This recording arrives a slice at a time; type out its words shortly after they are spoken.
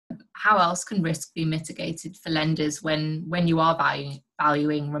how else can risk be mitigated for lenders when you are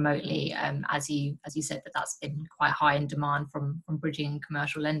valuing remotely? As you said, that's been quite high in demand from bridging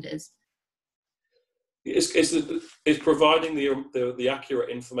commercial lenders. It's providing the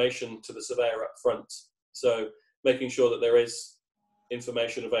accurate information to the surveyor up front. So making sure that there is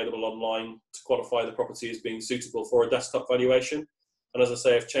information available online to qualify the property as being suitable for a desktop valuation. And as I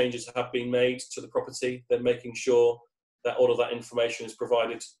say, if changes have been made to the property, then making sure that all of that information is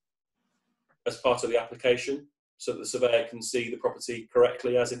provided as part of the application so that the surveyor can see the property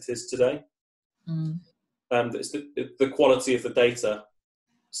correctly as it is today. And it's the quality of the data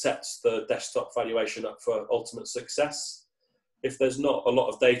sets the desktop valuation up for ultimate success. If there's not a lot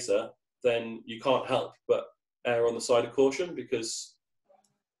of data, then you can't help but err on the side of caution, because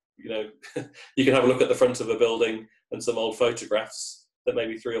you can have a look at the front of a building and some old photographs that may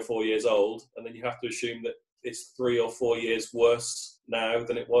be 3 or 4 years old, and then you have to assume that it's 3 or 4 years worse now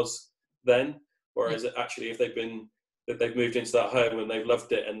than it was then. Whereas actually, if they've moved into that home and they've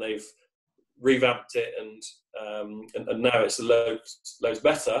loved it and they've revamped it and now it's loads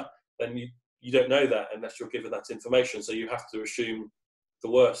better, then you don't know that unless you're given that information. So you have to assume the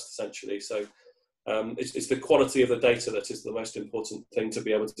worst, essentially. So it's the quality of the data that is the most important thing to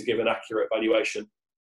be able to give an accurate valuation.